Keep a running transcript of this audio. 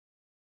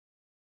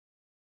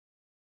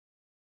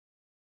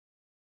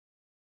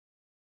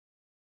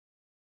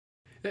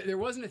There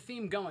wasn't a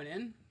theme going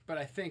in, but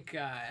I think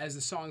as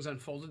the songs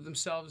unfolded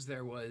themselves,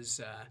 there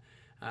was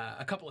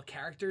a couple of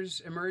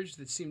characters emerged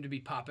that seemed to be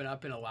popping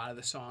up in a lot of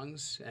the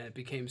songs, and it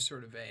became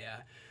sort of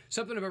a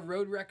something of a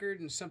road record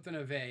and something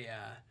of a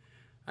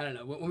I don't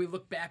know. When we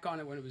look back on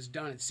it when it was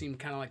done, it seemed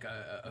kind of like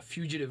a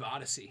fugitive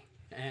odyssey.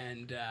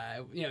 And,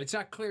 it's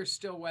not clear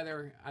still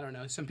whether, I don't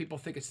know, some people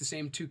think it's the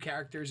same two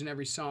characters in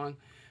every song.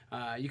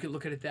 You could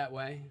look at it that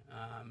way.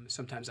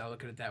 Sometimes I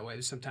look at it that way.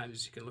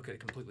 Sometimes you can look at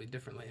it completely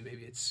differently, and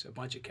maybe it's a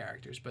bunch of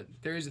characters. But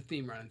there is a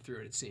theme running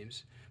through it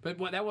seems. But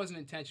that wasn't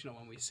intentional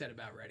when we set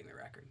about writing the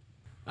record.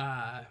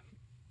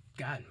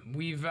 God,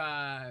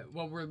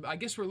 I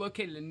guess we're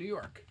located in New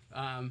York.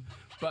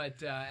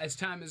 But as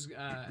time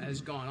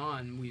has gone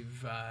on,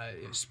 we've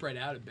spread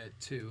out a bit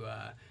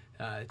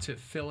to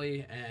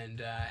Philly,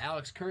 and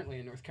Alex currently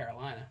in North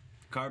Carolina.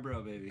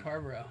 Carborough, baby.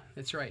 Carborough,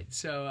 that's right.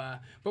 So,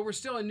 but we're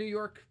still a New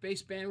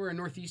York-based band. We're a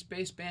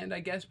Northeast-based band,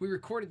 I guess. We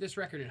recorded this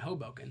record in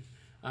Hoboken,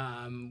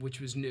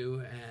 which was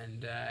new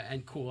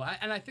and cool.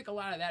 And I think a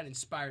lot of that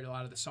inspired a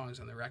lot of the songs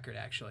on the record,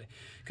 actually,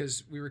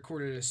 because we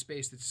recorded in a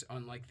space that's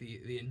on like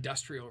the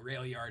industrial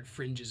rail yard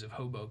fringes of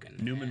Hoboken.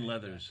 Newman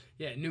Leathers.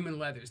 Yeah, Newman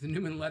Leathers, the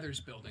Newman Leathers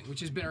building,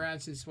 which has been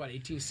around since,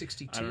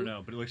 1862? I don't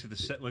know, but it looks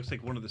like looks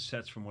like one of the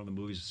sets from one of the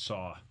movies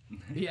Saw.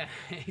 Yeah,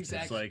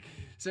 exactly.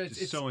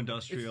 It's so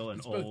industrial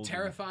and old. It's both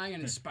terrifying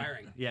and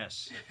inspiring.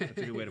 Yes, that's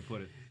a good way to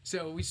put it.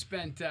 So we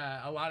spent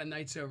a lot of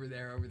nights over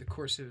there over the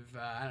course of,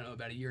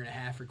 about a year and a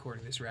half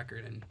recording this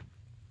record.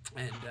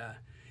 And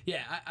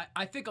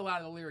I think a lot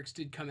of the lyrics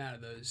did come out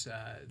of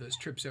those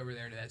trips over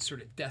there to that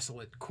sort of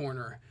desolate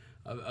corner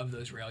of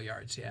those rail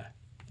yards, yeah.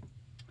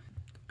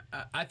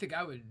 I think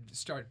I would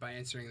start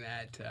answering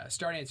that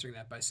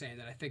by saying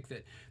that I think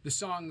that the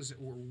songs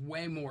were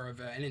way more of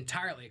an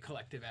entirely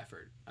collective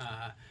effort,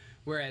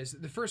 whereas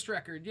the first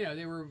record,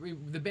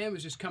 the band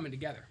was just coming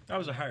together. I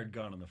was a hired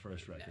gun on the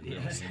first record. Yeah,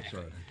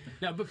 exactly.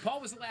 No, but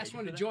Paul was the last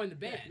one to join the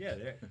band. Yeah.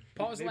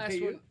 Paul was the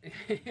last one.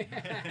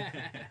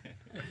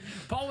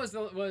 Paul was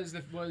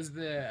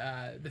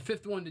the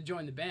fifth one to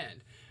join the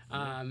band.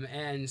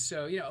 And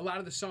so, a lot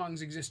of the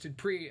songs existed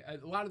a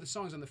lot of the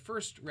songs on the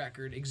first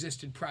record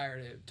existed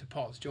prior to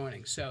Paul's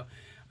joining. So,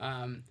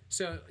 a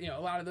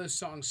lot of those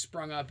songs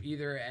sprung up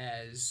either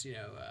as,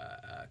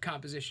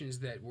 compositions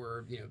that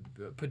were,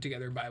 put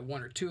together by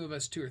one or two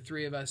or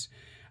three of us.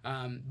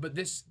 But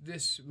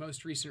this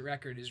most recent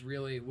record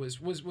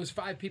was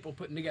five people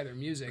putting together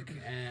music,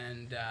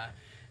 and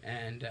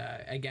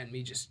again,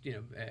 me just,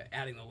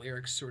 adding the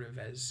lyrics sort of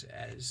as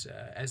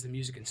the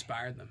music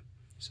inspired them.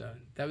 So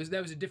that was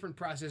a different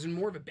process and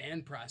more of a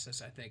band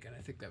process, I think, and I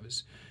think that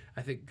was,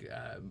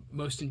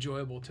 most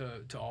enjoyable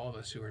to all of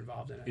us who were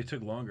involved in it. It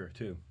took longer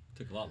too. It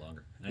took a lot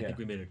longer, and I think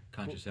we made a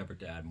conscious effort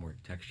to add more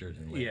textures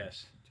and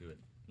layers to it,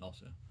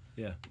 also.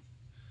 Yeah.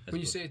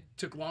 When you say it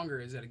took longer,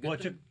 is that a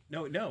good thing?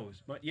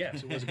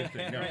 Yes, it was a good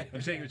thing. No,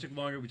 I'm saying it took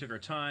longer. We took our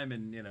time,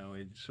 and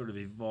it sort of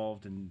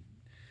evolved and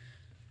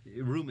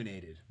it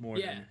ruminated more.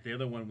 Than the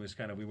other one was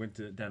kind of, we went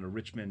down to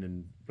Richmond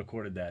and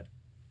recorded that.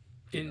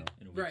 In a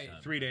week's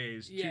time. 3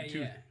 days,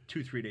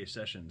 two 3-day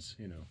sessions,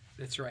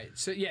 That's right.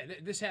 So,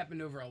 this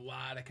happened over a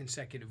lot of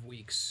consecutive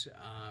weeks.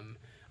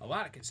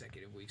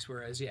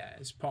 Whereas,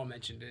 as Paul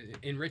mentioned,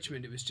 in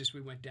Richmond, it was just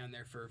we went down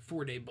there for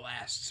 4-day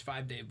blasts,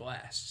 5-day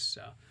blasts.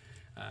 So,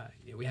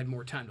 we had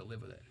more time to live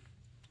with it.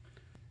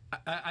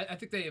 I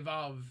think they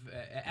evolve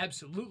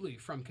absolutely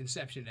from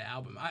conception to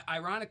album.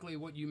 Ironically,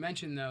 what you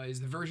mentioned, though,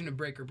 is the version of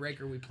Breaker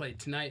Breaker we played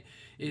tonight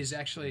is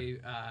actually...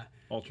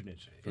 alternate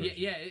version.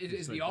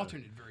 It's the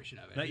alternate version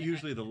of it. Not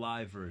usually the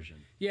live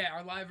version. Yeah,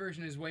 our live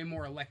version is way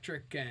more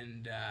electric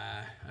and,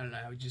 I don't know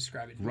how would you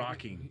describe it?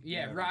 Rocking.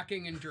 Yeah,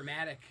 rocking and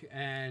dramatic.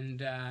 And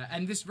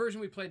this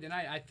version we played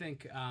tonight, I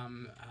think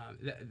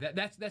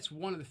that's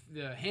one of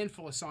the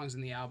handful of songs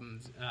in the album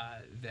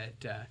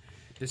that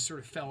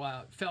sort of fell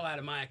out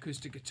of my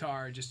acoustic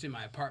guitar just in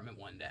my apartment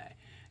one day.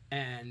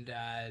 And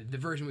the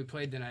version we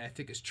played tonight, I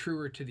think, is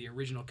truer to the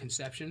original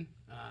conception.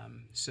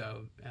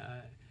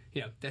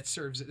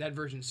 That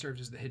version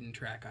serves as the hidden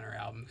track on our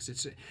album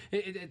because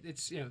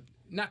it's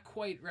not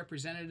quite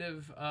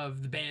representative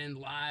of the band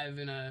live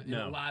in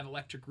a live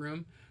electric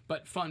room,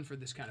 but fun for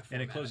this kind of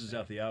format. And it closes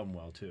out the album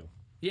well too.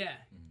 Yeah.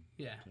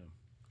 So.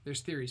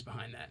 There's theories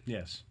behind that.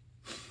 Yes.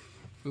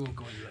 We won't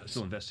go into those.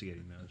 Still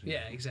investigating those.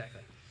 Yeah,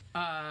 exactly.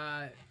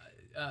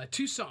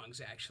 2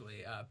 songs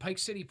actually. Pike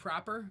City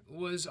proper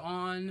was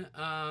on,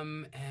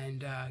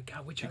 and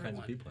God, which other one?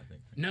 Kinds of People, I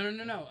think.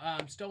 No.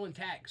 Stolen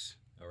Tags.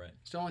 All right.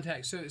 Stolen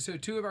Tags. So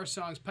 2 of our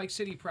songs, Pike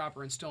City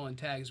proper and Stolen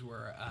Tags,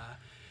 were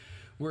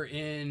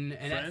in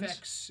an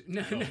Friends?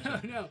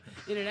 FX. No.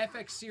 In an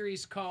FX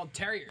series called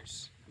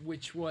Terriers,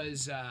 which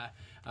was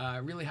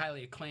really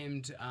highly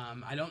acclaimed.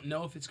 I don't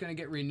know if it's going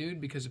to get renewed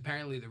because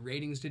apparently the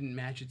ratings didn't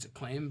match its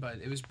acclaim, but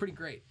it was pretty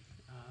great.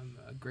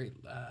 A great,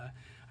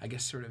 I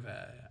guess, sort of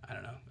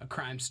a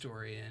crime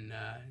story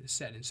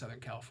set in Southern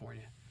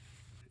California.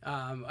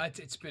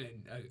 It's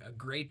been a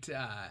great,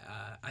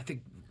 I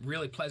think,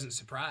 really pleasant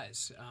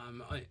surprise.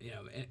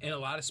 In a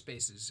lot of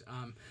spaces.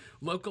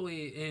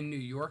 Locally in New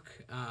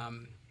York,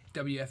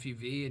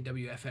 WFUV and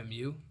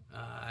WFMU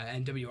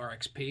and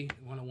WRXP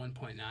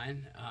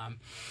 101.9.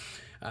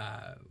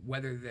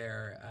 Whether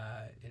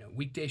they're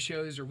weekday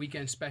shows or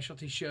weekend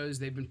specialty shows,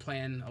 they've been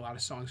playing a lot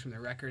of songs from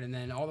their record. And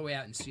then all the way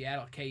out in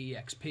Seattle,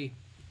 KEXP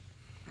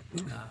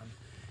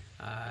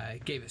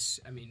gave us,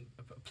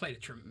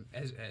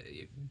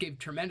 gave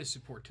tremendous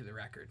support to the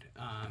record.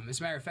 As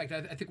a matter of fact,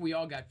 I think we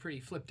all got pretty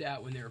flipped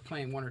out when they were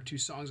playing 1 or 2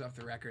 songs off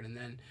the record, and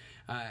then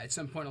at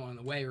some point along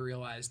the way, we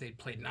realized they'd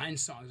played 9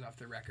 songs off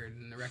the record,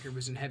 and the record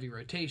was in heavy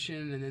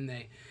rotation, and then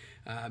they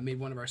made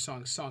one of our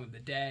songs Song of the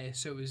Day.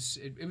 So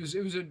it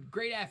was a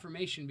great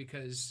affirmation,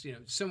 because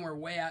somewhere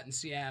way out in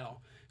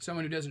Seattle,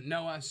 someone who doesn't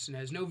know us and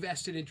has no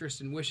vested interest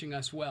in wishing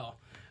us well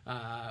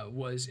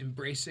was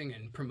embracing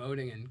and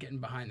promoting and getting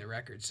behind the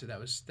record. So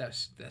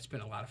that's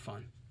been a lot of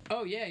fun.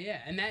 Oh yeah,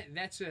 and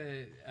that's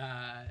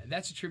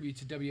a tribute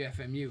to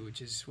WFMU,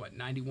 which is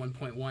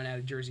 91.1 out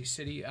of Jersey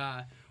City.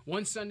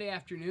 One Sunday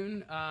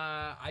afternoon,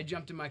 I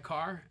jumped in my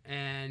car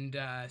and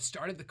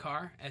started the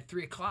car at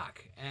 3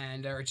 o'clock,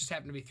 or it just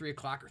happened to be 3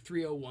 o'clock or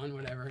 3:01,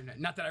 whatever.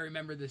 Not that I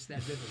remember this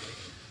that vividly,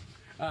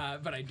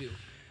 but I do.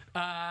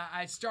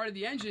 I started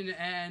the engine,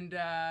 and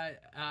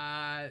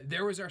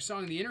there was our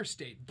song "The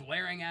Interstate"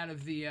 blaring out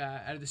of the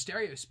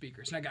stereo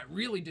speakers, and I got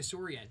really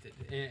disoriented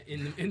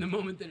in the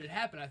moment that it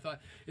happened. I thought,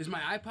 "Is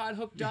my iPod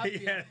hooked up?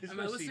 Am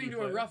I listening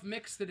to a rough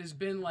mix that has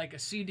been like a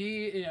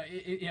CD,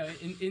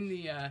 in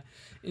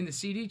the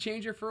CD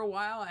changer for a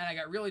while?" And I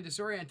got really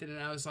disoriented, and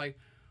I was like,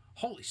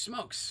 "Holy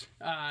smokes!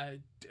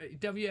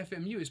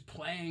 WFMU is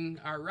playing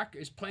our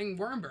record, is playing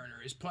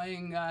Wormburner, is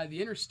playing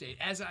The Interstate."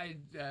 As I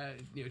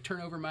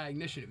turn over my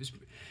ignition,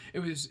 it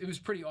was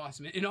pretty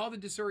awesome. In all the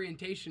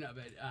disorientation of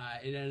it,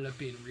 it ended up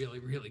being really,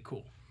 really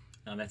cool.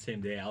 On that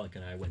same day, Alec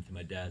and I went to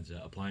my dad's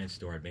appliance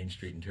store at Main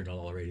Street and turned on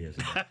all the radios.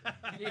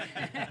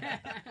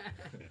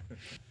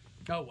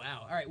 Oh,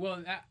 wow. All right.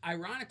 Well,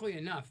 ironically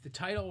enough, the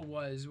title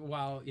was,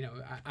 while,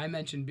 I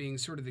mentioned being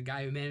sort of the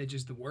guy who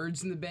manages the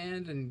words in the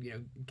band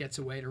and, gets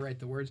away to write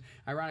the words.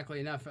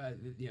 Ironically enough,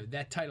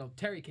 that title,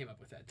 Terry came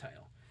up with that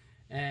title.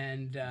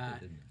 And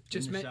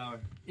just in the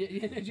shower.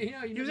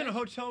 He was in a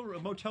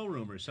motel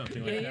room or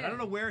something like that. Yeah. I don't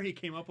know where he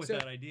came up with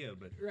that idea,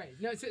 but right.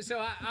 No,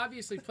 so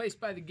obviously, Placed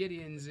by the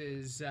Gideons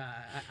is,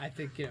 I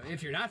think,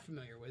 if you're not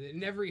familiar with it,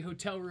 in every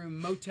hotel room,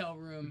 motel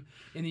room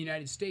in the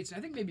United States, and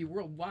I think maybe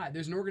worldwide,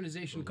 there's an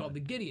organization called the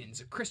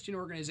Gideons, a Christian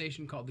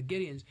organization called the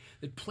Gideons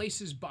that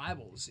places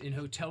Bibles in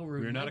hotel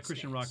rooms. We're not a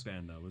Christian rock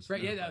band, though.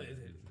 Right? Yeah.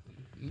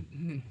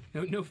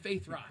 No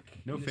faith rock.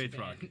 No faith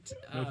rock.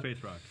 No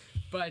faith rock.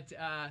 But.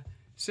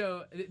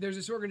 So there's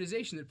this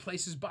organization that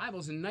places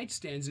Bibles in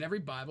nightstands, and every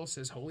Bible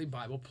says "Holy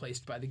Bible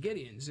Placed by the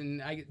Gideons." And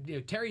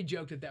Terry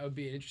joked that would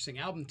be an interesting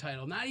album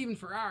title, not even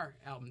for our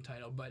album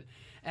title, but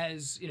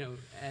as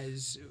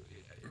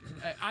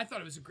I thought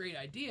it was a great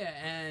idea,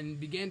 and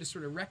began to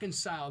sort of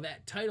reconcile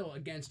that title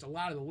against a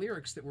lot of the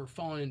lyrics that were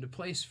falling into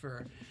place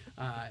for,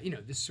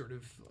 this sort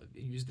of,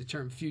 use the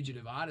term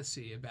fugitive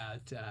odyssey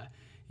about.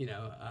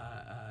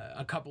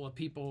 A couple of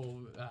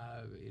people,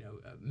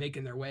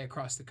 making their way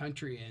across the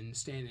country and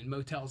staying in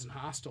motels and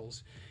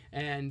hostels,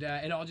 and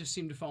it all just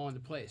seemed to fall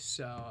into place.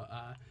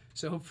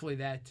 So hopefully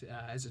that,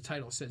 as a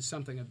title, said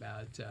something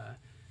about,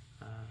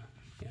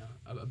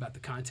 about the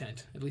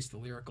content, at least the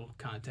lyrical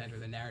content or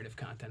the narrative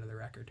content of the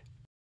record.